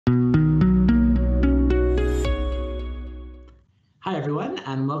everyone,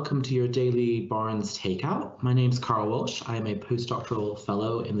 and welcome to your daily Barnes Takeout. My name is Carl Walsh. I am a postdoctoral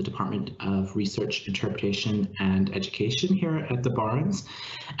fellow in the Department of Research, Interpretation, and Education here at the Barnes.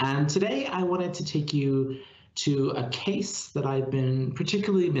 And today I wanted to take you to a case that I've been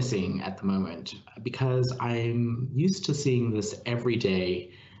particularly missing at the moment because I'm used to seeing this every day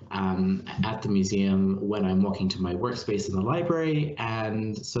at the museum when I'm walking to my workspace in the library.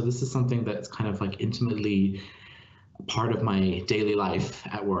 And so this is something that's kind of like intimately part of my daily life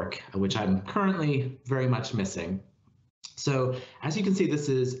at work, which I'm currently very much missing. So as you can see, this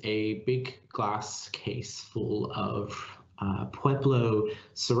is a big glass case full of Pueblo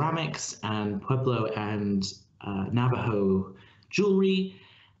ceramics and Pueblo and Navajo jewelry.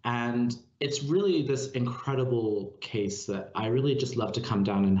 And it's really this incredible case that I really just love to come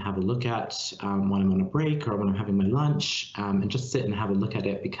down and have a look at when I'm on a break or when I'm having my lunch, and just sit and have a look at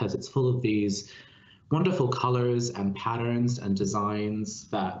it because it's full of these wonderful colors and patterns and designs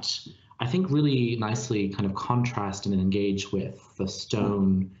that I think really nicely kind of contrast and engage with the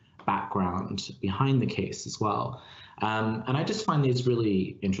stone background behind the case as well. And I just find these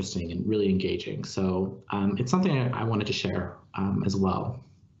really interesting and really engaging. So it's something I wanted to share as well.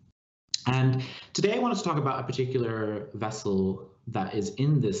 And today I wanted to talk about a particular vessel that is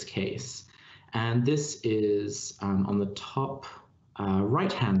in this case. And this is on the top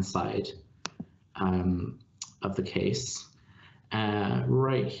right-hand side of the case,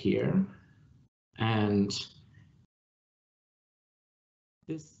 right here. And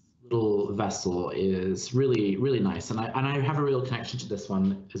this little vessel is really, really nice. And I have a real connection to this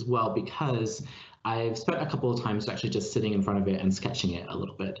one as well because I've spent a couple of times actually just sitting in front of it and sketching it a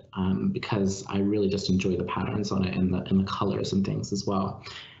little bit because I really just enjoy the patterns on it and the colors and things as well.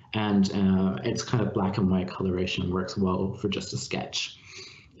 And it's kind of black and white coloration works well for just a sketch.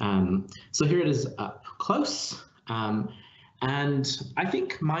 So here it is up close, and I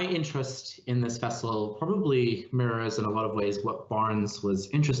think my interest in this vessel probably mirrors in a lot of ways what Barnes was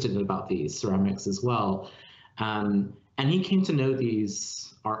interested in about these ceramics as well. And he came to know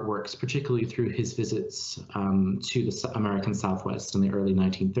these artworks particularly through his visits to the American Southwest in the early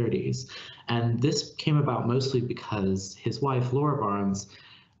 1930s. And this came about mostly because his wife, Laura Barnes,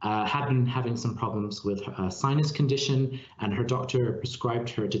 had been having some problems with a sinus condition, and her doctor prescribed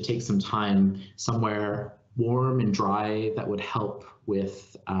her to take some time somewhere warm and dry that would help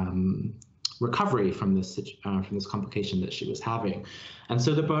with recovery from this complication that she was having. And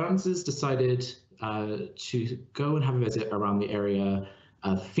so the Barneses decided to go and have a visit around the area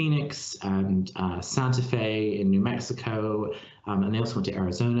of Phoenix and Santa Fe in New Mexico, and they also went to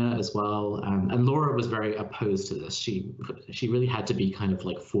Arizona as well. And Laura was very opposed to this. She really had to be kind of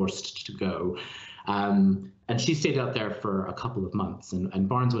like forced to go. And she stayed out there for a couple of months, and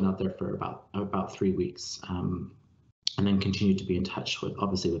Barnes went out there for about 3 weeks, and then continued to be in touch with,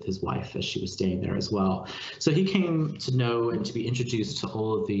 obviously, with his wife as she was staying there as well. So he came to know and to be introduced to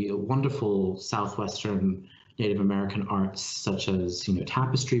all of the wonderful Southwestern Native American arts, such as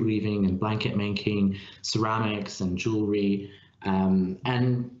tapestry weaving and blanket making, ceramics and jewelry,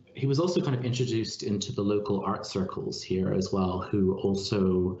 and he was also kind of introduced into the local art circles here as well, who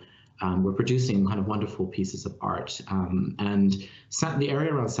also were producing kind of wonderful pieces of art. And the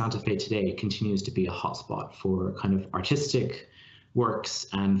area around Santa Fe today continues to be a hotspot for kind of artistic works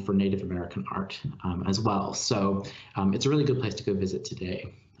and for Native American art as well. So it's a really good place to go visit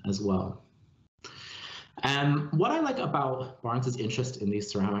today as well. What I like about Barnes's interest in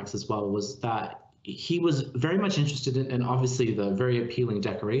these ceramics as well was that he was very much interested in obviously the very appealing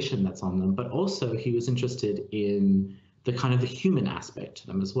decoration that's on them, but also he was interested in the kind of the human aspect to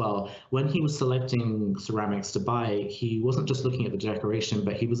them as well. When he was selecting ceramics to buy, he wasn't just looking at the decoration,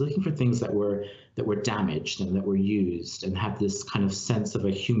 but he was looking for things that were damaged and that were used and have this kind of sense of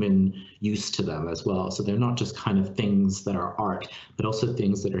a human use to them as well. So they're not just kind of things that are art, but also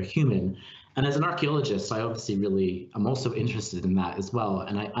things that are human. And as an archaeologist, I obviously really am also interested in that as well.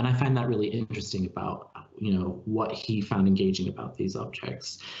 And I find that really interesting about, what he found engaging about these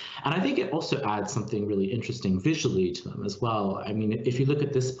objects. And I think it also adds something really interesting visually to them as well. I mean, if you look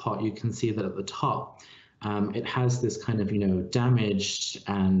at this pot, you can see that at the top, it has this kind of, damaged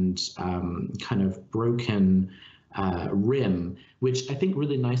and kind of broken rim, which I think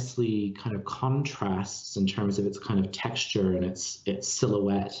really nicely kind of contrasts in terms of its kind of texture and its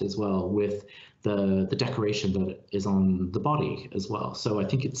silhouette as well with the decoration that is on the body as well. So I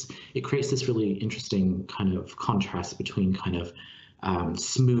think it creates this really interesting kind of contrast between kind of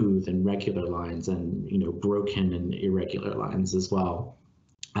smooth and regular lines and broken and irregular lines as well.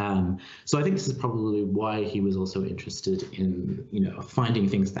 So I think this is probably why he was also interested in finding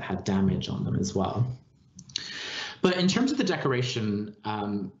things that had damage on them as well. But in terms of the decoration,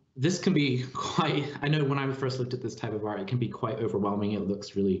 this can be quite, I know when I first looked at this type of art, it can be quite overwhelming. It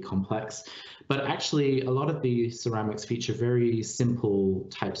looks really complex. But actually, a lot of the ceramics feature very simple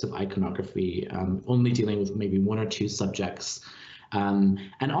types of iconography, only dealing with maybe one or two subjects. And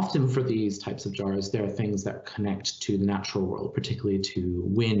often for these types of jars, there are things that connect to the natural world, particularly to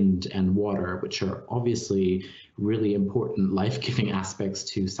wind and water, which are obviously really important life-giving aspects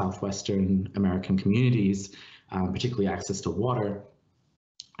to Southwestern American communities, particularly access to water.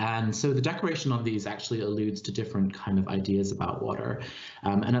 And so the decoration on these actually alludes to different kind of ideas about water.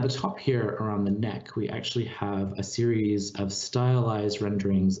 And at the top here around the neck, we actually have a series of stylized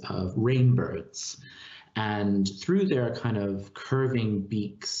renderings of rainbirds. And through their kind of curving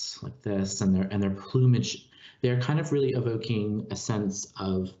beaks like this and their plumage, they're kind of really evoking a sense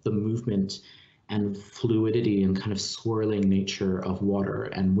of the movement and fluidity and kind of swirling nature of water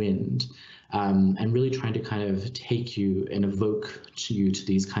and wind, and really trying to kind of take you and evoke you to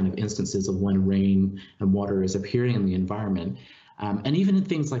these kind of instances of when rain and water is appearing in the environment. And even in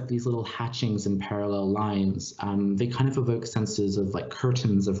things like these little hatchings and parallel lines, they kind of evoke senses of like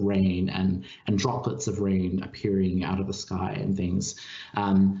curtains of rain and droplets of rain appearing out of the sky and things.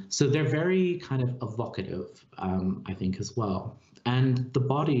 So they're very kind of evocative, I think, as well. And the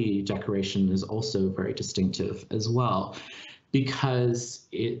body decoration is also very distinctive as well, because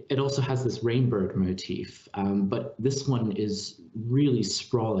it also has this rainbird motif, but this one is really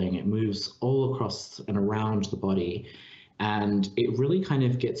sprawling. It moves all across and around the body. And it really kind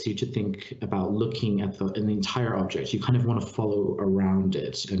of gets you to think about looking at the entire object. You kind of want to follow around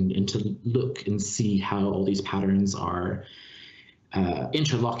it and to look and see how all these patterns are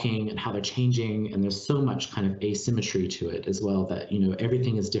interlocking and how they're changing. And there's so much kind of asymmetry to it as well that, you know,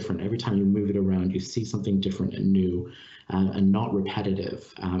 everything is different. Every time you move it around, you see something different and new and not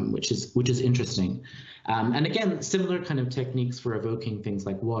repetitive, which is interesting. And again, similar kind of techniques for evoking things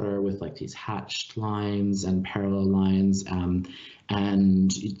like water with like these hatched lines and parallel lines,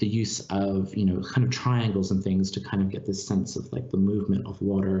 and the use of, you know, kind of triangles and things to kind of get this sense of like the movement of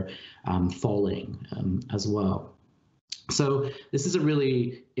water falling as well. So this is a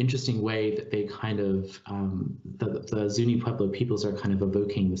really interesting way that they kind of, the Zuni Pueblo peoples are kind of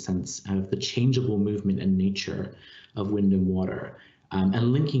evoking the sense of the changeable movement and nature of wind and water,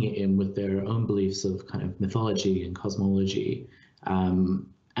 and linking it in with their own beliefs of kind of mythology and cosmology.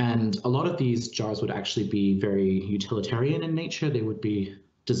 And a lot of these jars would actually be very utilitarian in nature. They would be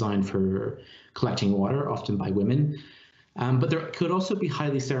designed for collecting water, often by women. But there could also be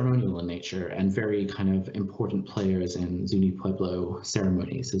highly ceremonial in nature and very kind of important players in Zuni Pueblo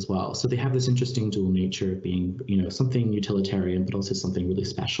ceremonies as well. So they have this interesting dual nature of being, you know, something utilitarian, but also something really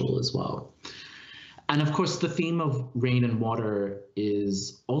special as well. And of course, the theme of rain and water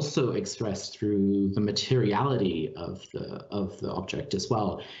is also expressed through the materiality of the object as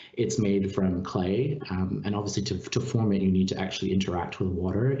well. It's made from clay, and obviously to form it, you need to actually interact with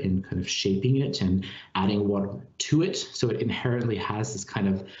water in kind of shaping it and adding water to it. So it inherently has this kind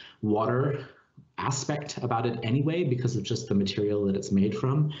of water aspect about it anyway, because of just the material that it's made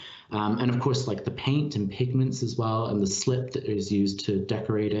from. And of course, like the paint and pigments as well, and the slip that is used to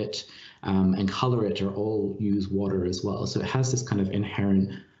decorate it and color it are all use water as well. So it has this kind of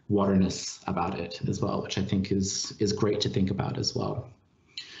inherent waterness about it as well, which I think is great to think about as well.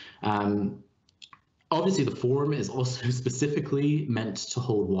 Obviously, the form is also specifically meant to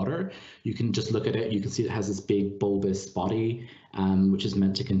hold water. You can just look at it. You can see it has this big bulbous body, which is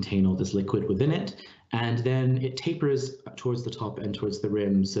meant to contain all this liquid within it. And then it tapers towards the top and towards the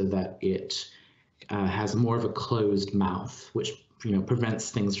rim so that it has more of a closed mouth, which, you know,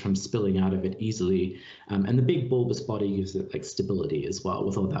 prevents things from spilling out of it easily. And the big bulbous body gives it like stability as well,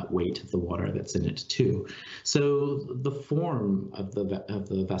 with all that weight of the water that's in it too. So the form of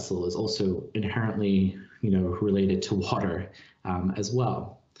the vessel is also inherently, you know, related to water as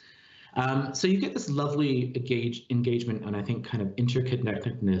well. So you get this lovely engagement and I think kind of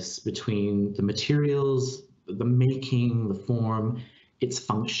interconnectedness between the materials, the making, the form, its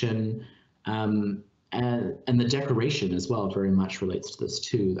function, and the decoration as well very much relates to this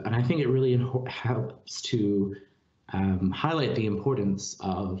too. And I think it really helps to highlight the importance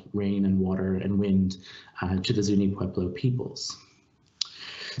of rain and water and wind to the Zuni Pueblo peoples.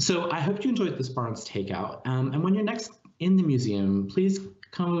 So I hope you enjoyed this Barnes Takeout. And when you're next in the museum, please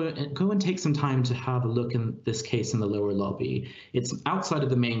go and take some time to have a look, in this case, in the lower lobby. It's outside of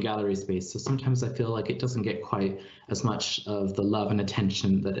the main gallery space, so sometimes I feel like it doesn't get quite as much of the love and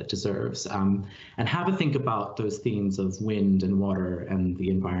attention that it deserves. And have a think about those themes of wind and water and the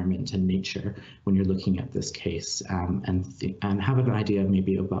environment and nature when you're looking at this case, and have an idea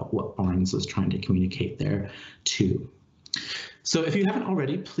maybe about what Barnes was trying to communicate there too. So if you haven't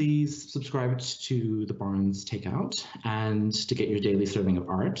already, please subscribe to the Barnes Takeout and to get your daily serving of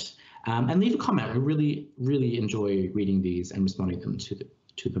art, and leave a comment. We really enjoy reading these and responding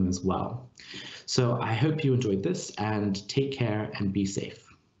to them as well. So I hope you enjoyed this, and take care and be safe.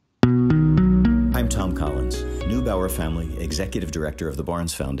 I'm Tom Collins, Neubauer Family Executive Director of the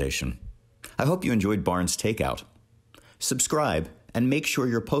Barnes Foundation. I hope you enjoyed Barnes Takeout. Subscribe and make sure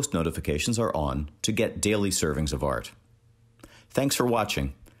your post notifications are on to get daily servings of art. Thanks for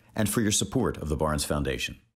watching and for your support of the Barnes Foundation.